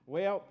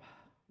Well,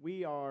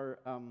 we are,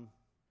 I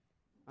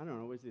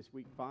don't know, is this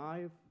week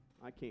 5?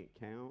 I can't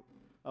count,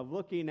 of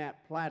looking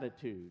at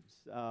platitudes.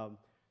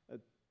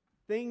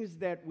 Things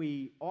that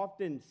we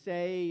often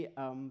say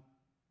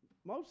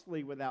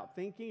mostly without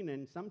thinking,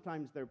 and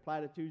sometimes they're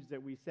platitudes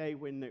that we say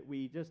when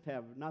we just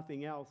have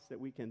nothing else that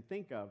we can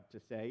think of to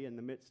say in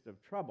the midst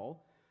of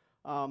trouble.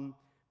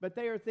 But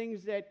they are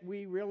things that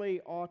we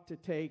really ought to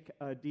take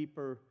a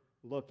deeper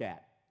look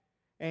at.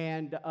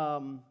 And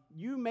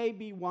you may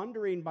be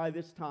wondering by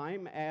this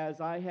time, as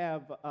I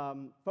have,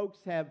 folks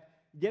have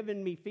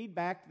given me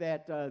feedback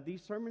that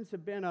these sermons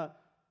have been a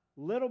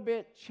little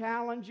bit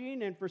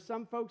challenging, and for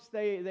some folks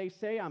they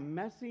say I'm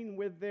messing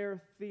with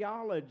their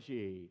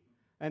theology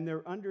and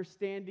their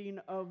understanding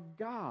of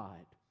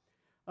God.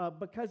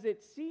 Because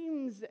it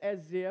seems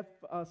as if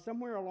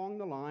somewhere along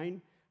the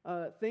line,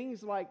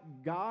 things like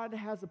God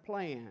has a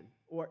plan,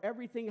 or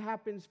everything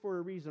happens for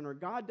a reason, or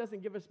God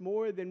doesn't give us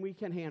more than we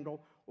can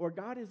handle, or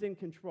God is in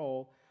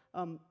control.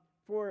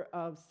 For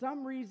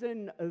some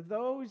reason,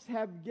 those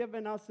have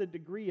given us a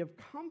degree of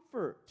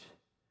comfort,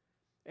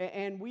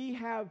 and we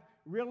have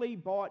really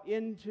bought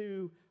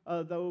into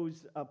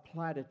those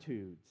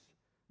platitudes.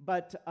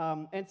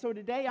 And so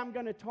today I'm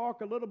going to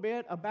talk a little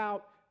bit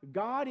about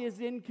God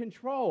is in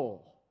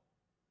control.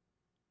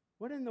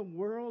 What in the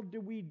world do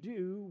we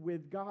do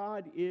with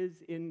God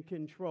is in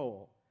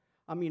control?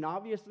 I mean,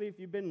 obviously, if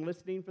you've been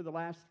listening for the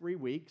last 3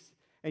 weeks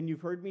and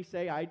you've heard me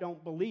say, I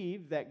don't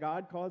believe that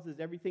God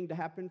causes everything to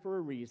happen for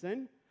a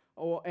reason,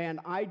 and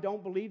I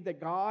don't believe that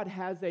God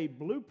has a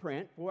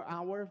blueprint for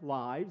our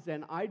lives,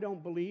 and I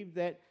don't believe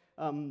that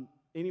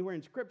anywhere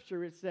in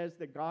Scripture it says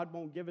that God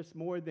won't give us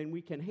more than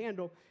we can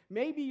handle,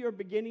 maybe you're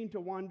beginning to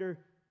wonder,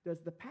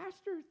 does the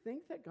pastor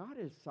think that God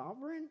is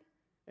sovereign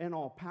and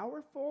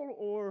all-powerful,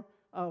 or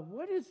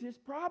what is his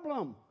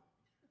problem?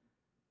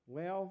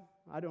 Well,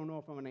 I don't know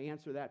if I'm going to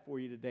answer that for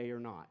you today or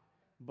not,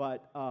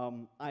 but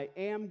I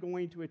am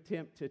going to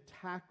attempt to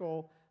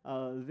tackle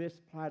this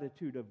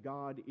platitude of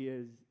God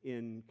is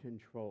in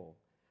control.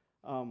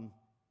 And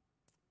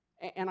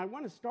I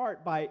want to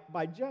start by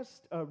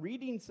just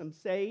reading some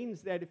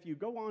sayings that if you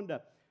go on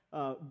to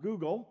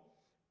Google,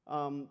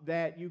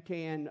 that you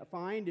can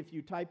find if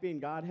you type in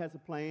God has a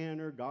plan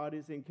or God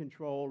is in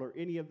control or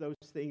any of those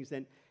things,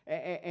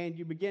 and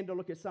you begin to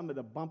look at some of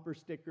the bumper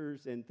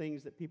stickers and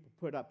things that people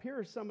put up. Here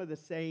are some of the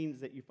sayings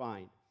that you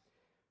find.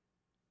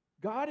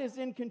 God is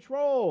in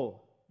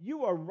control.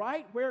 You are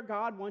right where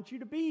God wants you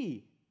to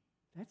be.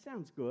 That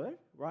sounds good,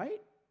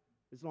 right?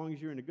 As long as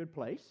you're in a good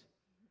place.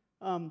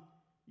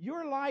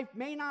 Your life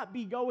may not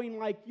be going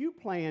like you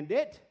planned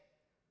it,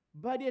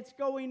 but it's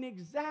going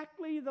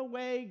exactly the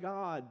way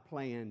God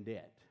planned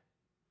it.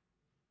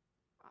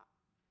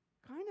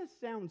 Kind of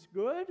sounds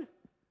good,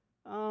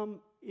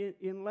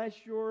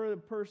 unless you're a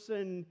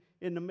person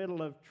in the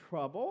middle of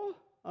trouble,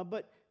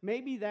 but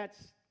maybe that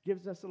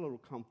gives us a little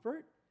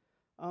comfort.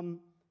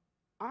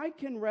 I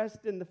can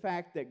rest in the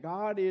fact that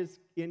God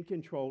is in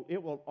control.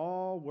 It will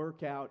all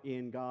work out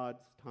in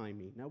God's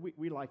timing. Now,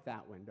 we like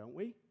that one, don't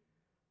we?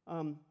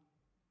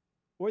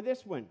 Or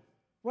this one,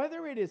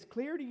 whether it is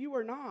clear to you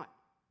or not,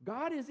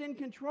 God is in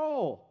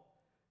control.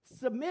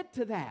 Submit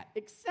to that.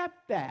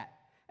 Accept that.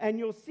 And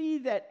you'll see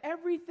that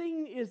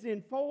everything is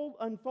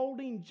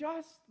unfolding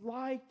just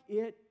like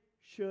it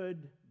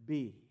should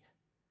be.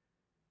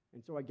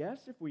 And so I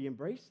guess if we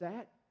embrace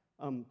that,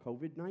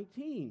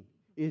 COVID-19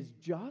 is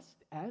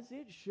just as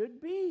it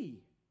should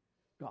be.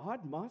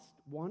 God must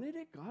wanted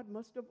it. God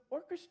must have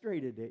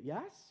orchestrated it,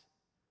 yes?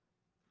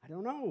 I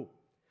don't know.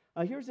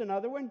 Here's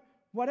another one.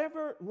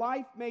 Whatever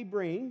life may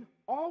bring,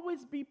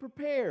 always be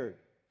prepared.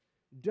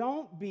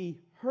 Don't be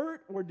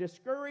hurt or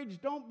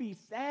discouraged. Don't be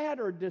sad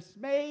or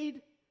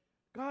dismayed.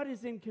 God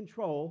is in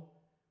control,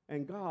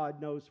 and God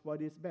knows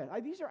what is best.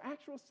 These are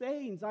actual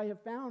sayings I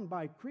have found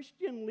by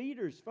Christian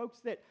leaders,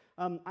 folks that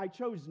I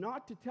chose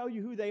not to tell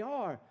you who they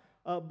are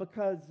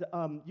because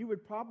you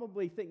would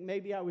probably think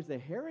maybe I was a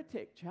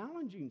heretic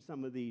challenging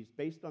some of these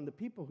based on the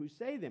people who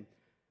say them.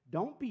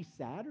 Don't be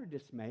sad or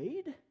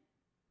dismayed.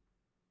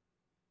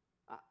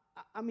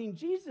 I mean,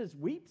 Jesus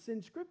weeps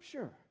in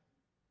Scripture.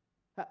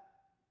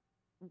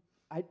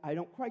 I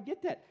don't quite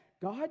get that.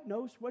 God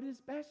knows what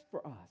is best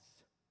for us.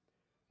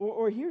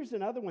 Or here's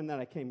another one that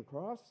I came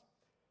across.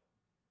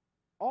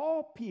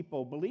 All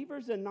people,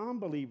 believers and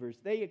non-believers,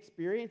 they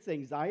experience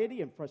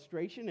anxiety and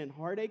frustration and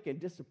heartache and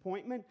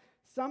disappointment.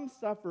 Some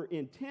suffer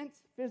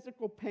intense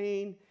physical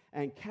pain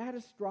and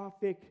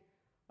catastrophic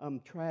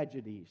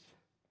tragedies.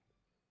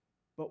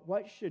 But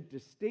what should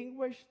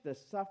distinguish the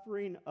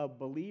suffering of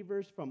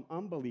believers from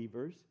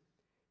unbelievers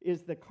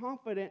is the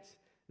confidence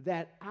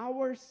that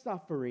our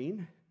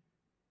suffering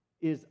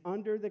is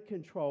under the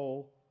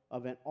control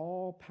of an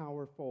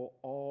all-powerful,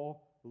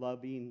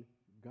 all-loving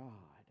God.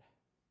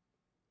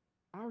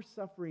 Our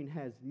suffering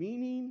has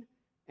meaning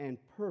and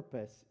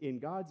purpose in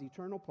God's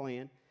eternal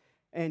plan,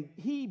 and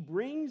He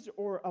brings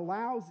or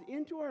allows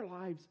into our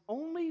lives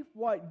only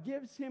what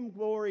gives Him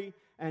glory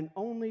and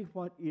only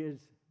what is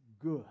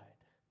good.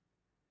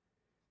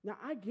 Now,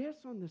 I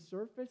guess on the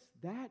surface,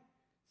 that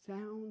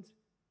sounds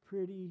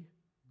pretty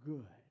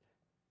good.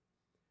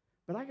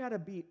 But I got to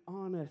be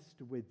honest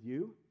with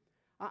you.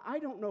 I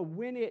don't know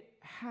when it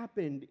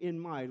happened in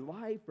my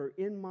life or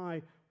in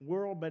my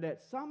world, but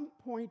at some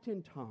point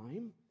in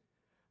time,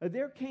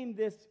 there came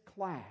this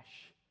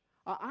clash.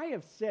 I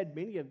have said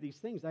many of these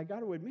things. I got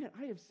to admit,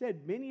 I have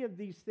said many of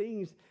these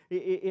things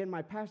in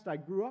my past. I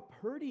grew up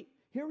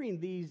hearing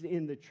these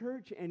in the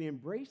church and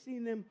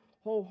embracing them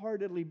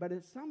wholeheartedly. But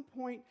at some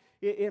point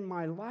in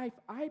my life,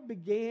 I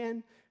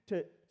began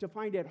to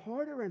find it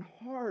harder and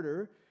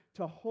harder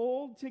to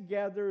hold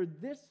together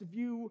this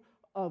view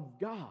of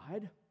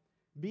God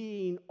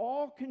being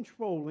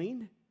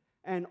all-controlling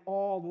and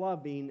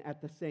all-loving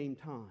at the same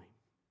time.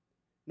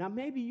 Now,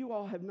 maybe you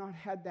all have not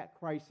had that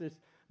crisis,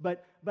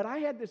 but I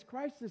had this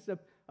crisis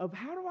of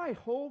how do I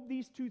hold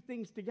these two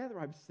things together?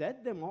 I've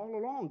said them all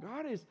along.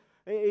 God is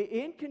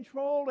in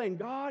control and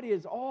God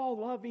is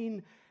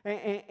all-loving,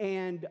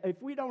 and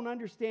if we don't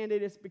understand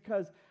it, it's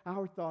because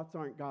our thoughts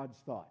aren't God's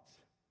thoughts.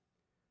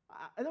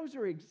 Those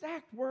are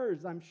exact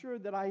words, I'm sure,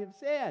 that I have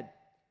said.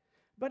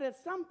 But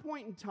at some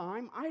point in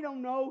time, I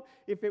don't know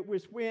if it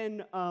was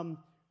when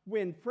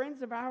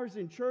friends of ours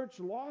in church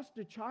lost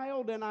a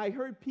child, and I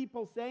heard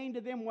people saying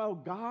to them, well,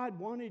 God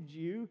wanted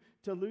you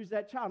to lose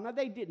that child. Now,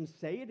 they didn't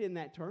say it in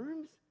that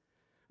terms,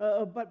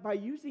 but by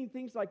using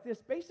things like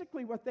this,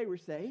 basically what they were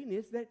saying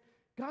is that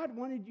God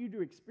wanted you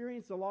to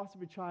experience the loss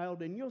of a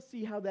child, and you'll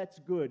see how that's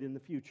good in the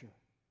future.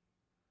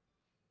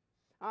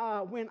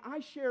 When I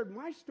shared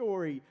my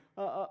story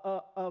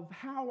of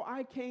how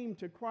I came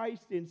to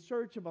Christ in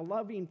search of a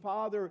loving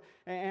father,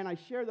 and I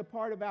share the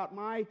part about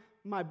my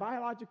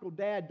biological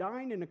dad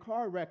dying in a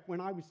car wreck when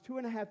I was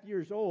 2.5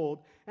 years old,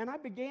 and I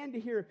began to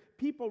hear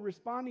people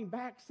responding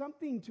back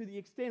something to the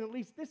extent, at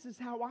least this is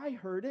how I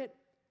heard it.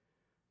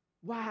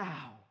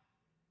 Wow,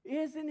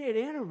 isn't it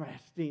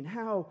interesting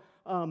how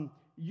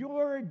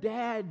your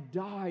dad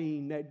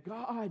dying, that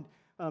God...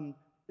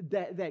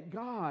 That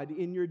God,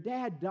 in your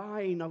dad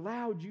dying,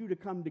 allowed you to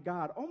come to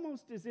God,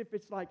 almost as if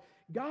it's like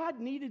God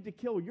needed to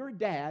kill your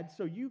dad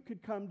so you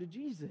could come to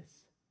Jesus.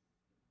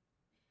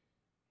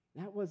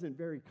 That wasn't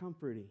very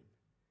comforting.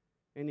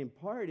 And in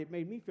part, it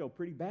made me feel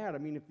pretty bad. I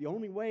mean, if the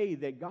only way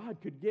that God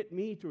could get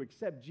me to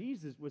accept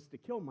Jesus was to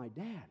kill my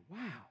dad,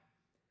 wow.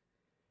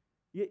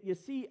 You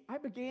see, I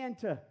began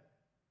to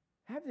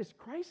have this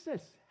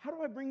crisis. How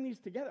do I bring these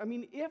together? I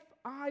mean, if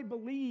I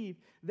believe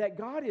that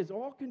God is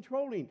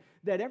all-controlling,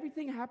 that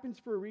everything happens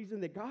for a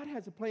reason, that God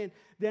has a plan,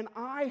 then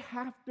I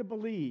have to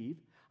believe,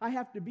 I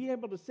have to be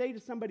able to say to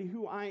somebody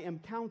who I am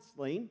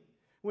counseling,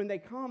 when they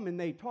come and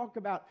they talk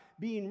about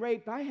being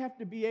raped, I have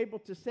to be able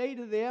to say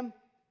to them,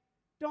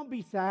 don't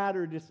be sad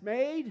or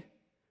dismayed.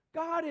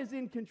 God is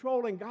in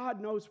control and God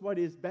knows what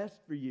is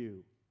best for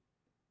you.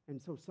 And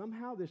so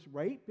somehow this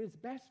rape is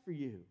best for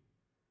you.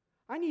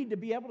 I need to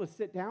be able to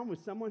sit down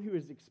with someone who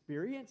has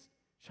experienced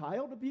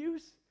child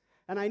abuse,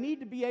 and I need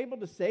to be able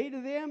to say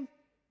to them,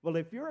 well,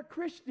 if you're a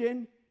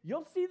Christian,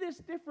 you'll see this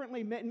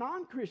differently.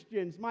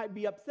 Non-Christians might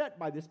be upset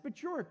by this,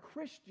 but you're a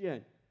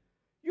Christian.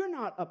 You're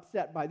not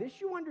upset by this.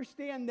 You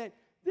understand that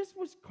this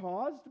was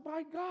caused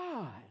by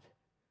God.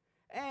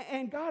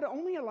 And God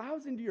only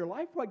allows into your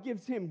life what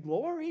gives Him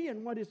glory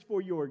and what is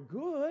for your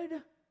good.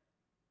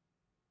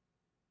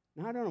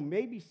 Now, I don't know,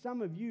 maybe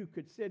some of you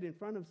could sit in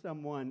front of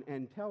someone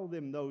and tell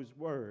them those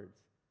words.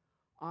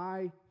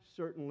 I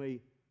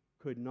certainly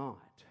could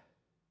not.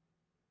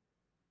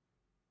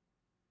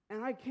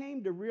 And I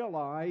came to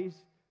realize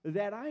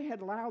that I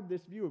had allowed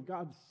this view of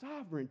God's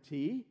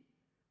sovereignty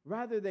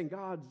rather than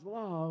God's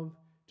love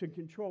to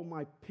control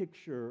my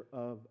picture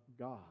of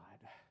God.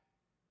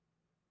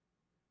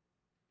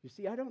 You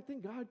see, I don't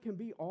think God can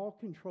be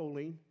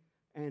all-controlling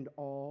and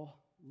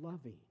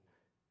all-loving.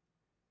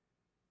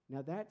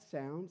 Now, that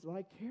sounds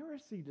like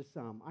heresy to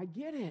some. I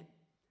get it.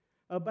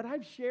 But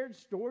I've shared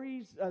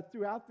stories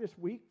throughout this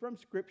week from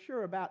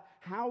Scripture about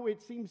how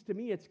it seems to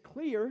me it's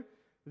clear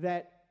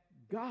that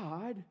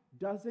God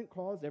doesn't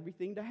cause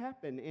everything to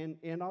happen.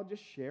 And I'll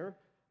just share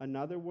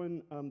another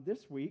one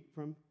this week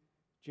from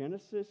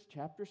Genesis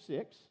chapter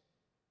 6,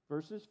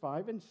 verses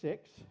 5 and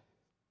 6.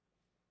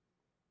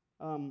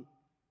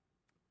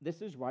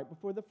 This is right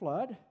before the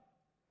flood.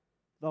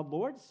 The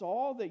Lord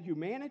saw that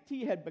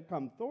humanity had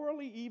become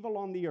thoroughly evil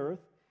on the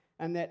earth,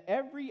 and that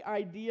every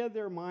idea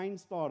their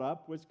minds thought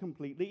up was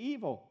completely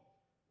evil.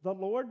 The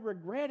Lord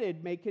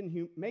regretted making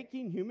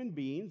human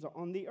beings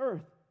on the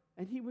earth,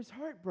 and He was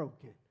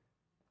heartbroken.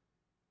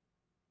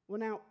 Well,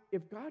 now,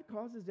 if God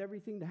causes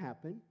everything to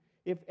happen,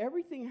 if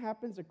everything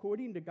happens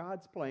according to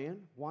God's plan,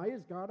 why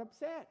is God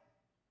upset?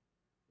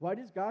 Why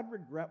does God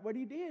regret what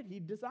He did? He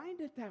designed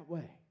it that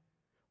way.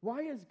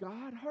 Why is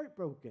God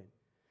heartbroken?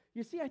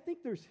 You see, I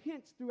think there's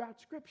hints throughout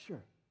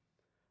Scripture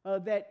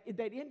that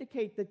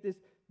indicate that this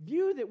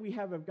view that we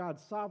have of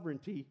God's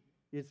sovereignty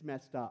is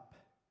messed up.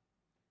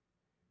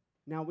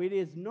 Now, it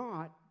is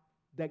not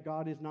that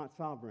God is not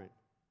sovereign.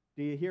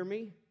 Do you hear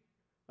me?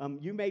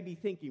 You may be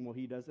thinking, well,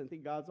 he doesn't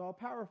think God's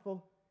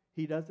all-powerful.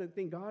 He doesn't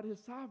think God is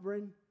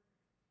sovereign.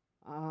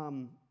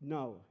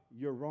 No,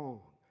 you're wrong.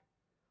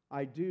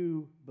 I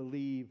do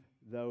believe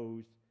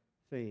those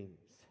things.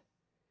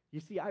 You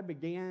see, I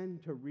began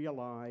to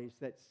realize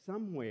that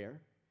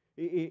somewhere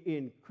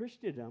in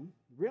Christendom,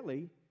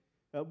 really,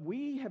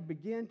 we have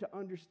begun to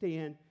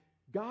understand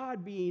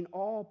God being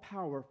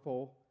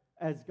all-powerful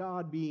as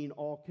God being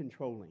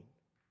all-controlling.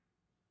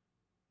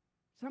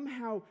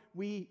 Somehow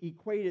we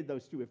equated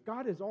those two. If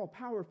God is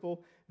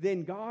all-powerful,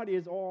 then God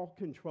is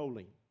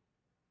all-controlling.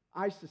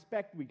 I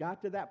suspect we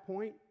got to that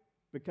point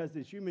because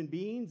as human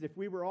beings, if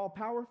we were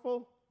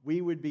all-powerful, we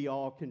would be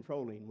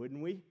all-controlling,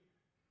 wouldn't we?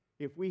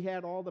 If we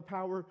had all the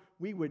power,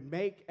 we would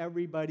make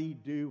everybody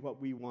do what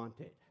we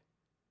wanted.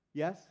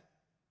 Yes?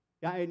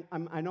 Yeah,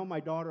 I know my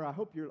daughter. I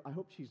hope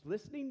she's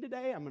listening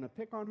today. I'm going to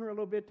pick on her a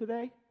little bit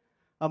today.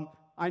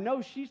 I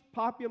know she's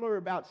popular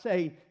about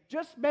saying,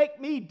 just make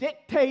me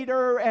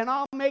dictator and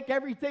I'll make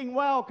everything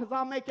well because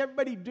I'll make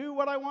everybody do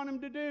what I want them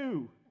to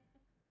do.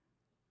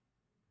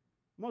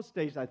 Most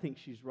days I think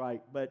she's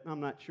right, but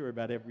I'm not sure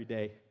about every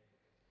day.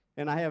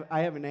 And I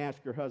haven't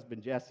asked her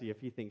husband, Jesse,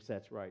 if he thinks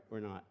that's right or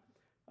not.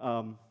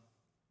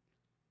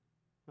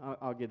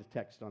 I'll get a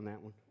text on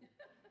that one.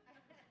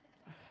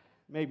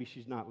 Maybe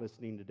she's not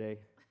listening today.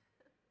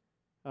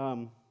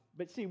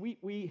 But see,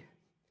 we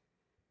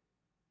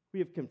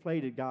have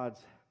conflated God's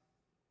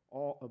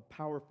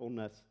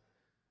powerfulness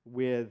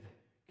with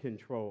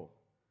control.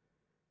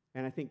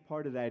 And I think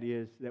part of that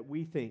is that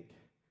we think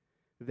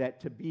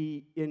that to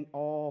be in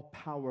all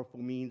powerful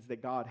means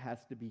that God has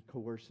to be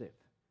coercive.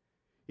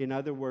 In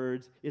other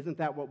words, isn't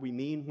that what we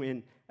mean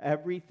when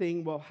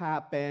everything will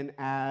happen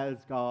as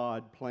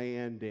God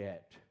planned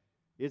it?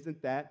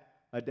 Isn't that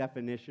a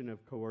definition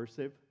of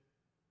coercive?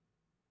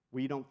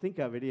 We don't think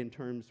of it in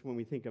terms when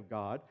we think of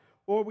God,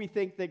 or we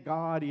think that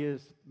God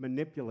is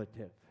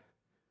manipulative,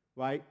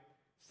 right?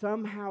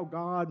 Somehow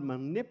God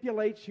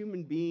manipulates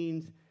human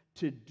beings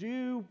to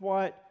do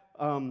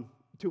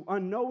to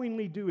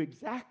unknowingly do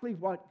exactly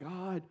what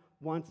God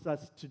wants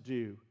us to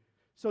do,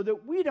 so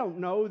that we don't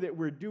know that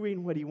we're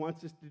doing what He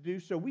wants us to do,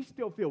 so we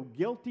still feel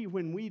guilty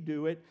when we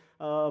do it,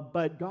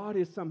 but God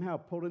is somehow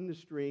pulling the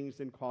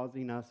strings and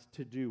causing us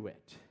to do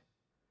it.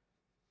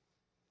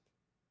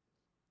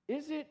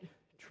 Is it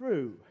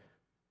true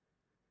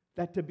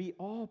that to be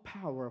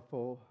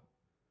all-powerful,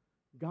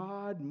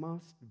 God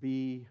must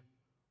be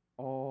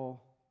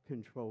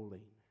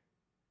all-controlling?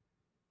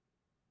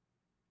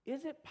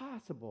 Is it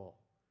possible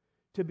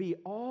to be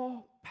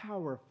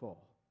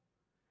all-powerful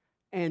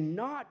and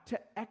not to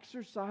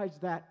exercise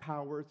that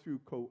power through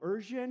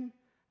coercion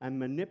and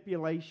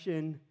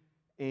manipulation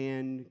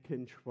and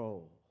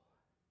control?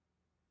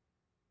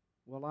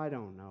 Well, I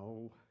don't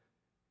know.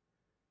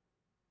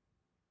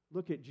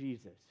 Look at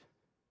Jesus.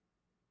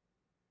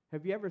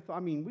 Have you ever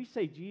thought, we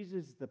say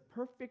Jesus is the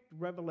perfect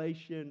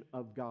revelation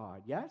of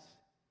God, yes?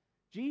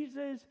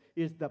 Jesus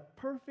is the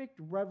perfect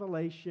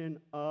revelation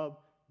of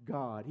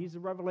God. He's the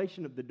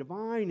revelation of the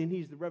divine, and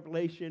He's the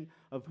revelation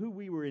of who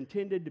we were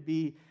intended to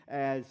be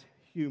as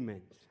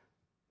humans.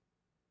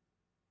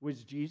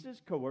 Was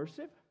Jesus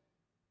coercive?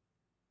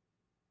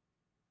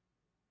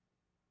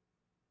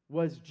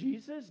 Was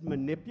Jesus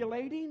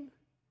manipulating?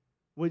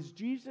 Was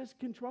Jesus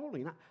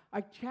controlling?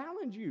 I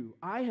challenge you.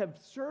 I have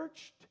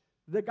searched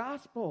the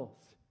Gospels,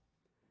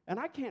 and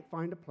I can't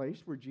find a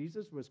place where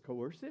Jesus was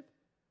coercive.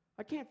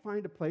 I can't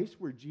find a place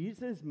where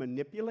Jesus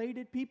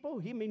manipulated people.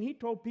 He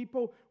told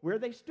people where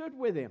they stood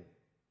with Him.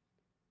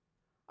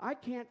 I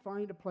can't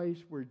find a place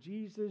where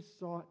Jesus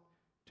sought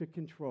to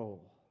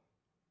control.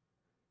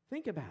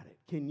 Think about it.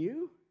 Can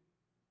you?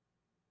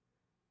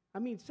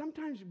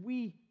 Sometimes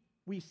we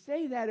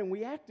say that and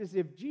we act as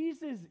if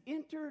Jesus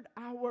entered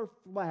our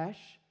flesh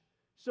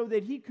so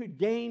that He could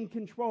gain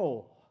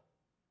control.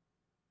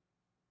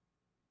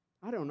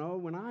 I don't know,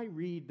 when I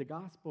read the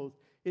Gospels,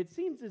 it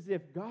seems as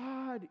if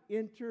God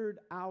entered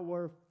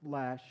our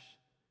flesh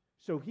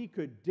so He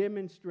could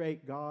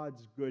demonstrate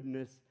God's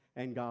goodness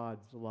and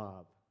God's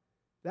love.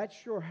 That's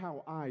sure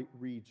how I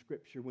read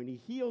Scripture. When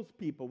He heals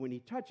people, when He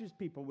touches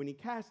people, when He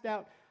casts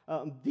out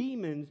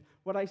demons,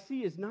 what I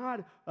see is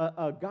not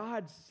a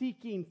God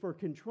seeking for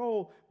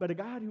control, but a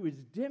God who is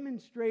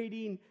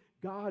demonstrating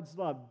God's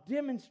love,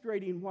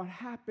 demonstrating what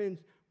happens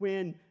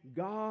when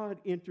God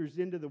enters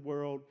into the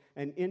world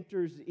and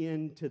enters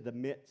into the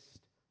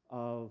midst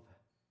of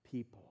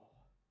people.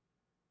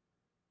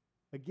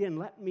 Again,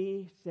 let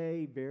me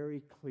say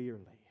very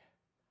clearly,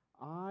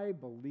 I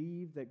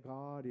believe that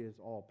God is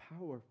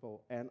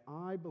all-powerful, and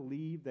I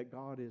believe that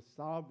God is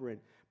sovereign.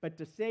 But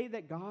to say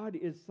that God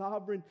is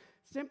sovereign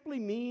simply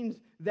means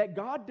that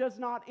God does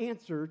not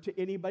answer to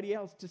anybody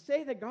else. To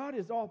say that God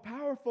is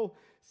all-powerful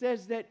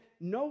says that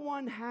no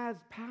one has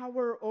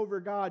power over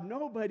God.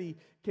 Nobody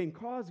can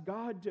cause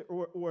God to,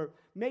 or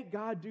make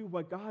God do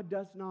what God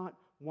does not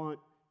want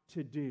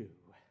to do.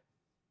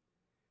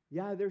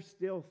 Yeah, there's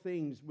still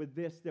things with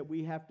this that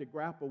we have to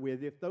grapple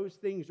with. If those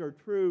things are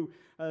true,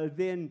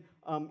 then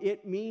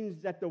it means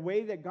that the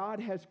way that God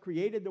has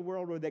created the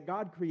world, or that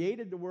God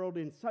created the world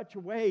in such a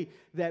way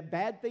that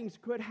bad things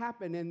could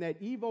happen and that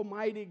evil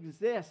might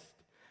exist.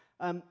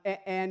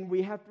 And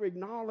we have to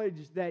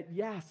acknowledge that,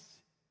 yes,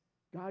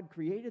 God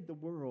created the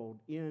world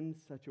in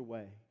such a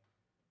way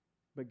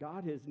But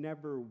God has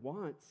never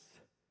once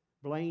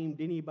blamed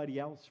anybody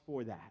else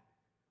for that.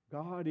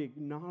 God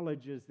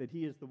acknowledges that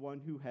He is the one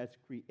who has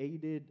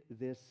created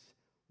this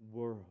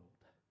world.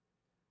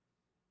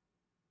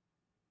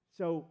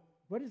 So,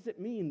 what does it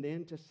mean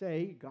then to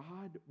say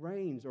God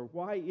reigns? Or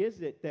why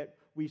is it that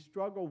we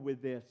struggle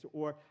with this?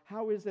 Or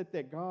how is it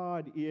that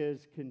God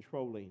is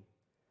controlling?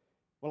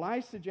 Well, I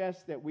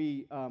suggest that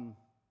we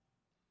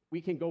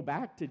can go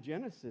back to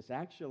Genesis,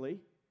 actually,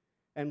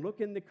 and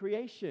look in the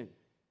creation.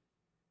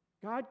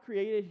 God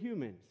created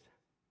humans,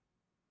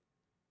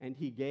 and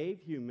He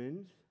gave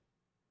humans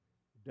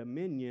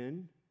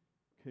dominion,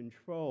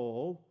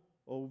 control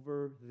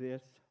over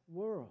this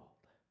world.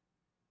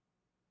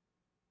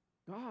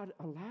 God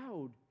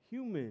allowed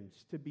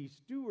humans to be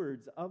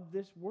stewards of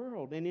this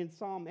world. And in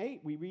Psalm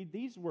 8, we read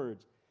these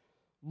words,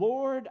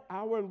 Lord,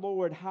 our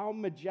Lord, how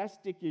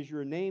majestic is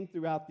your name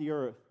throughout the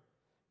earth.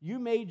 You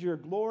made your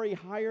glory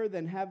higher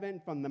than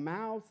heaven. From the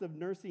mouths of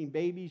nursing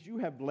babies, you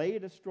have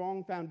laid a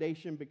strong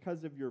foundation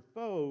because of your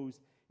foes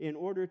in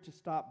order to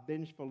stop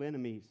vengeful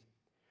enemies.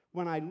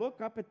 When I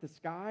look up at the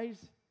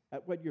skies,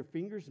 at what your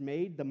fingers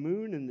made, the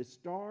moon and the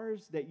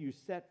stars that you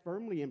set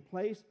firmly in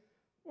place,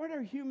 what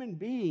are human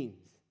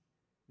beings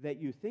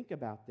that you think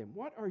about them?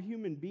 What are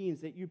human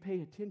beings that you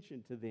pay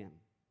attention to them?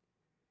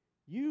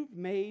 You've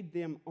made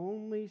them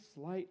only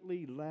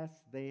slightly less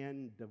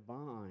than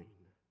divine,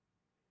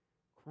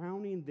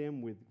 crowning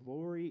them with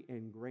glory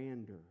and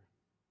grandeur.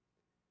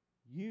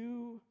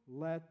 You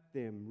let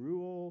them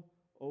rule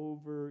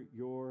over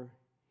your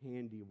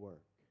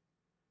handiwork,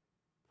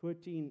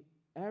 putting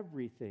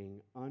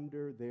everything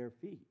under their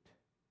feet.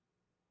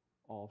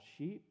 All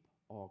sheep,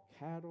 all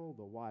cattle,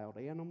 the wild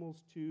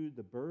animals too,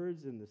 the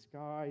birds in the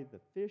sky, the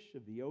fish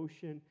of the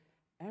ocean,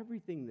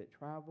 everything that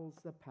travels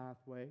the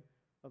pathway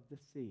of the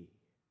sea.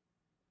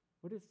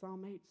 What does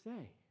Psalm 8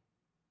 say?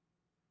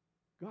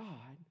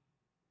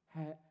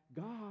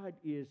 God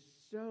is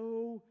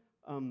so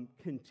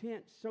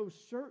content, so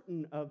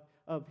certain of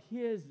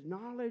His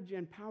knowledge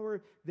and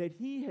power that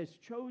He has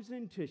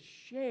chosen to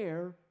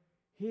share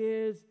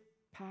His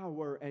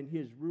power and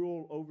His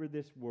rule over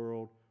this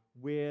world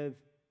with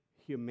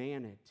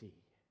humanity,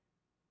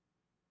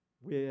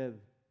 with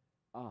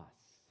us.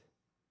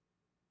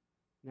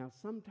 Now,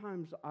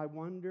 sometimes I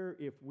wonder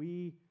if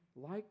we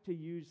like to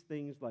use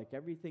things like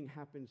everything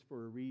happens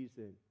for a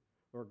reason,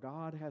 or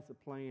God has a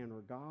plan,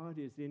 or God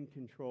is in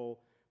control,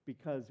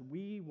 because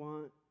we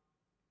want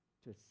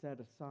to set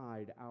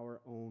aside our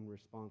own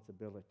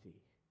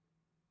responsibility.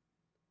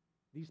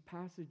 These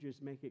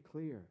passages make it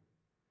clear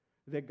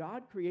that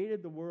God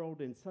created the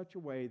world in such a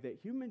way that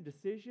human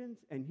decisions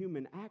and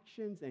human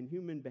actions and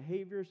human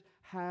behaviors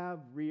have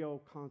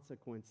real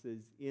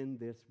consequences in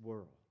this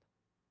world.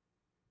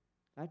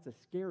 That's a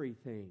scary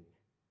thing,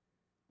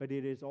 but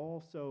it is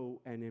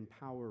also an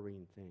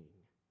empowering thing,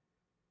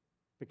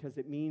 because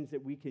it means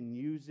that we can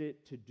use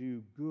it to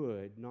do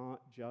good,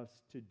 not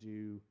just to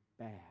do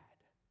bad.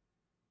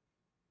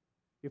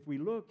 If we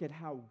look at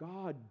how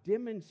God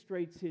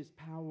demonstrates His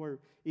power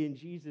in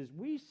Jesus,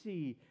 we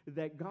see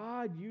that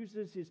God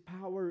uses His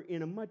power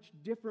in a much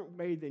different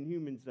way than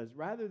humans does.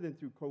 Rather than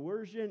through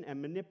coercion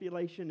and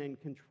manipulation and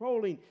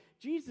controlling,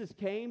 Jesus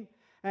came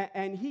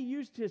and He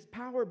used His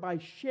power by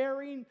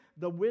sharing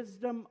the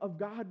wisdom of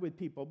God with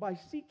people, by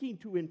seeking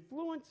to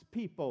influence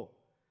people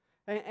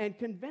and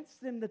convince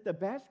them that the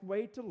best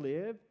way to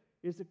live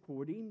is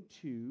according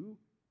to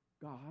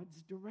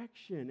God's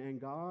direction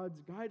and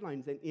God's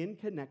guidelines and in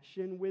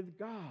connection with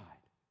God.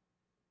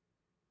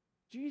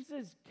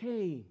 Jesus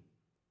came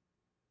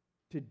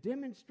to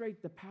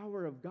demonstrate the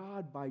power of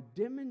God by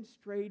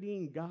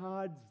demonstrating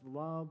God's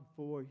love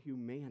for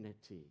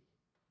humanity.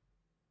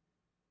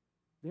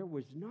 There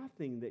was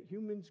nothing that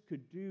humans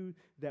could do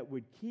that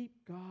would keep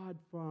God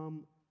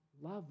from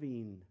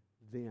loving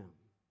them.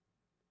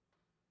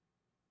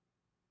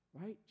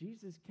 Right?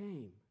 Jesus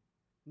came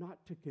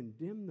not to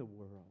condemn the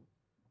world,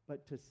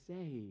 but to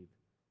save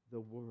the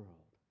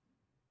world.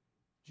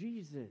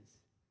 Jesus,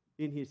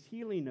 in His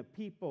healing of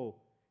people,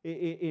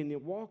 in the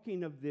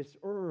walking of this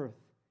earth,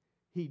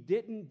 He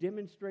didn't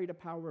demonstrate a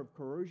power of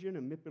coercion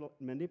and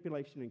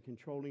manipulation and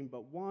controlling,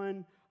 but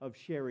one of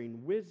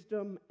sharing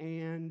wisdom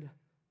and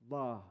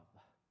love.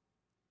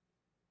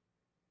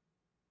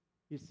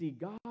 You see,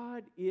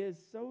 God is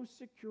so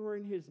secure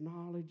in His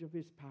knowledge of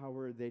His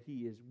power that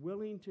He is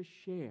willing to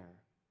share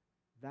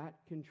that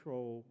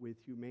control with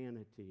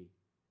humanity.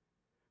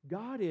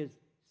 God is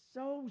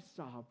so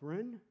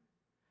sovereign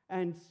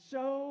and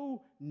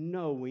so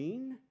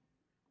knowing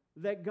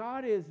that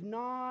God is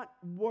not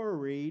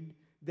worried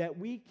that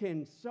we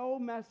can so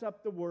mess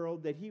up the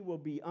world that He will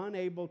be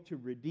unable to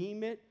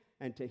redeem it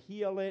and to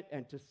heal it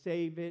and to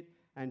save it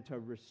and to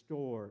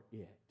restore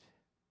it.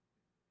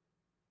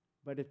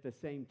 But at the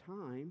same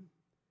time,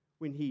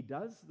 when He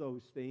does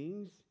those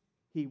things,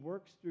 He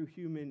works through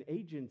human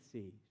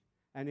agency,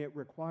 and it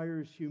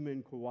requires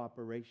human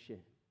cooperation.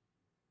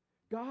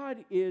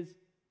 God is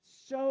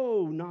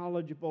so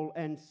knowledgeable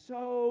and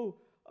so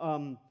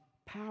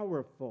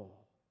powerful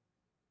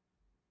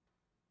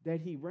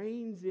that He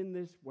reigns in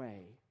this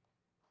way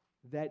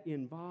that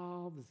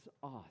involves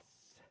us.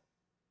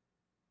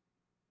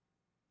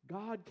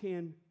 God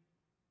can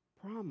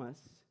promise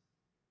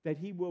that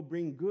He will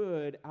bring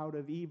good out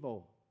of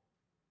evil.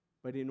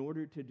 But in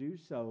order to do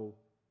so,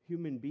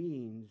 human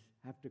beings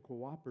have to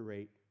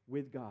cooperate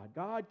with God.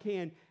 God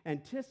can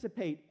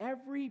anticipate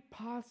every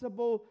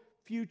possible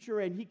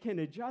future, and He can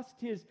adjust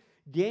His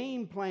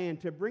game plan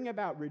to bring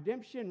about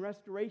redemption,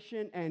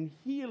 restoration, and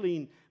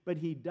healing. But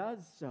He does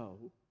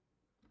so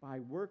by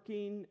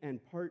working and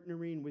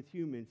partnering with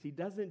humans. He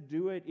doesn't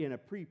do it in a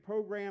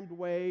pre-programmed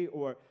way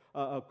or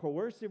a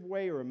coercive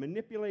way or a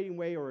manipulating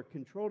way or a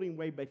controlling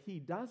way, but He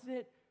does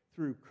it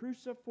through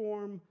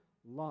cruciform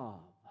love,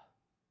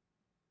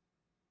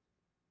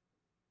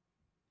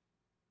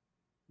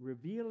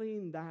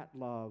 revealing that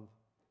love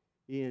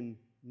in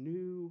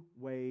new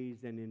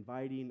ways and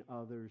inviting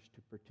others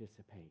to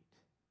participate.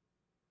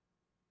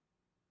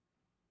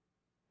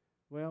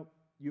 Well,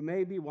 you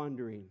may be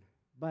wondering,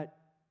 but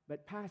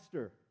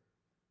Pastor,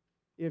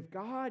 if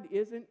God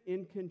isn't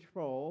in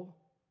control,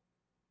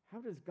 how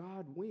does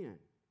God win?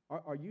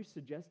 Are you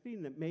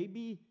suggesting that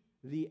maybe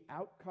the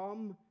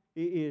outcome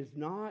is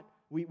not,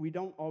 we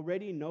don't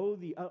already know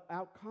the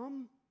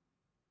outcome?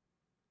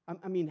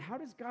 I mean, how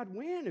does God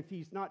win if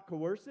He's not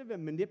coercive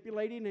and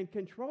manipulating and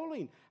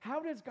controlling?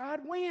 How does God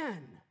win?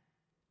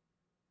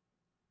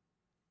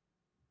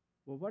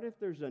 Well, what if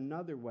there's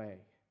another way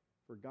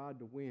for God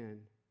to win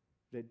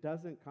that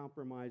doesn't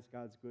compromise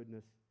God's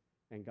goodness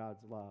and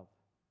God's love?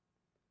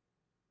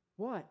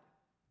 What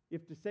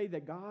if to say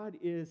that God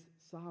is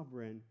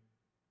sovereign,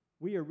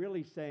 we are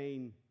really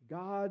saying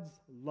God's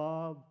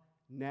love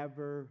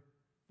never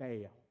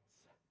fails?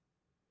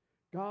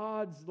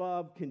 God's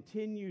love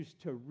continues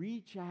to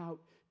reach out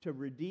to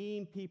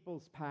redeem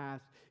people's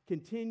past,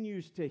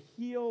 continues to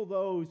heal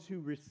those who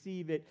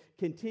receive it,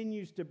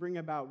 continues to bring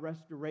about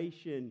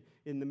restoration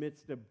in the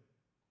midst of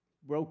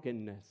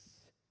brokenness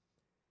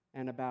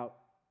and about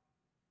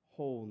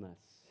wholeness.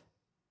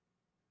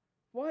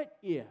 What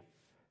if,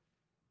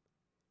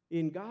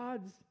 in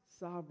God's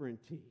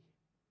sovereignty,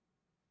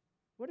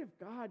 what if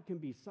God can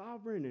be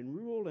sovereign and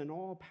rule and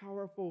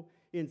all-powerful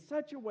in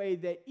such a way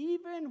that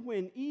even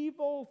when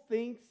evil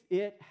thinks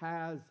it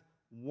has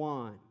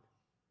won,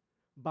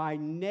 by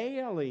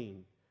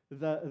nailing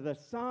the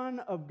Son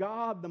of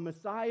God, the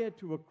Messiah,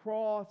 to a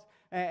cross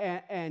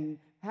and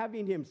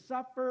having Him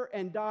suffer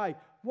and die,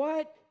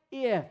 what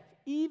if,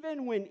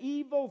 even when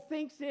evil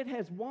thinks it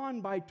has won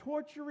by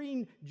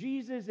torturing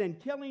Jesus and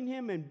killing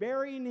Him and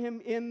burying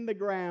Him in the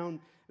ground,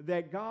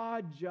 that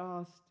God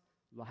just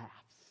laughs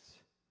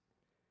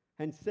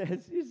and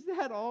says, "Is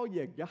that all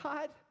you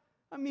got?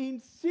 I mean,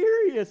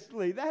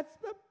 seriously, that's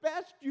the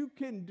best you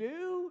can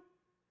do?"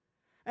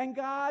 And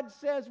God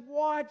says,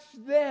 "Watch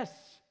this."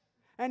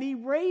 And He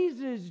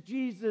raises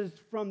Jesus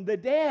from the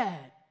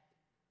dead.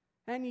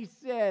 And He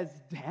says,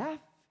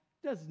 "Death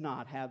does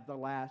not have the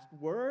last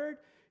word.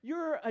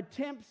 Your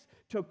attempts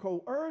to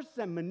coerce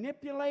and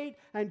manipulate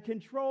and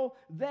control,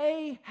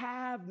 they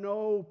have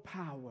no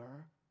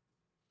power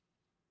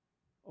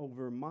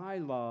over my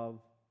love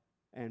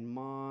and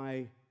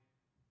my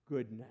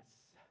goodness."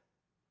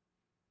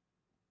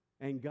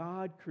 And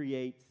God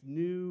creates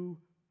new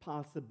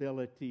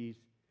possibilities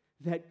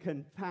that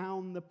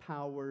confound the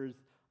powers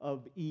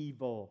of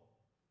evil.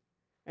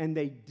 And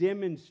they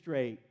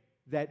demonstrate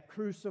that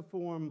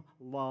cruciform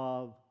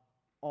love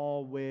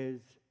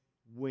always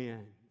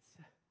wins.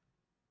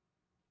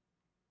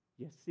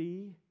 You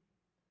see,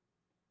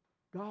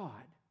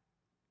 God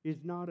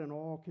is not an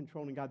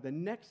all-controlling God. The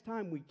next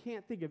time we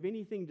can't think of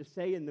anything to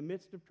say in the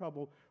midst of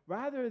trouble,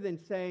 rather than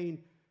saying,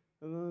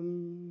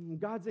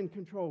 God's in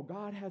control,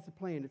 God has a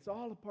plan, it's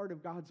all a part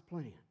of God's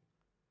plan,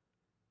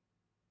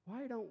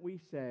 why don't we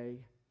say,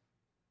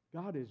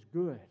 God is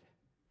good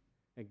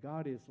and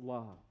God is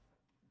love,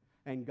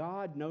 and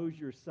God knows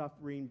your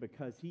suffering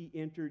because He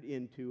entered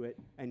into it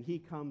and He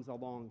comes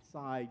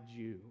alongside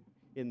you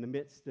in the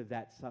midst of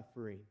that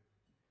suffering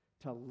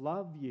to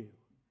love you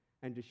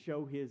and to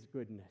show His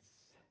goodness.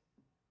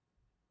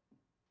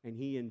 And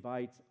He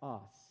invites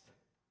us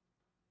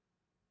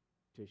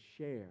to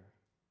share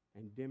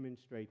and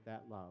demonstrate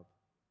that love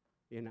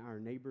in our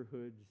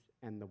neighborhoods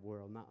and the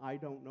world. Now, I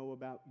don't know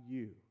about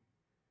you,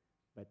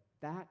 but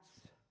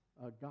that's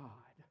a God.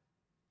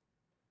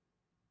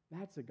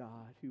 That's a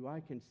God who I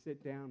can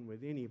sit down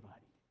with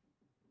anybody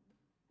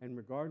and,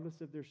 regardless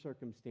of their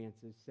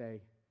circumstances,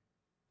 say,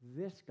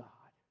 "This God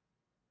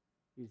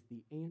is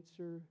the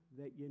answer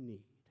that you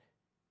need."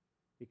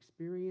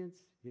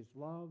 Experience His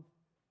love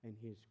and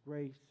His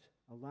grace.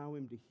 Allow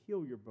Him to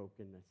heal your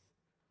brokenness.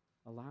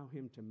 Allow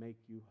Him to make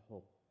you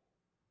whole.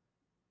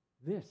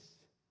 This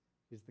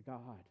is the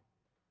God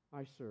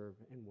I serve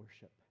and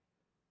worship.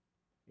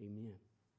 Amen.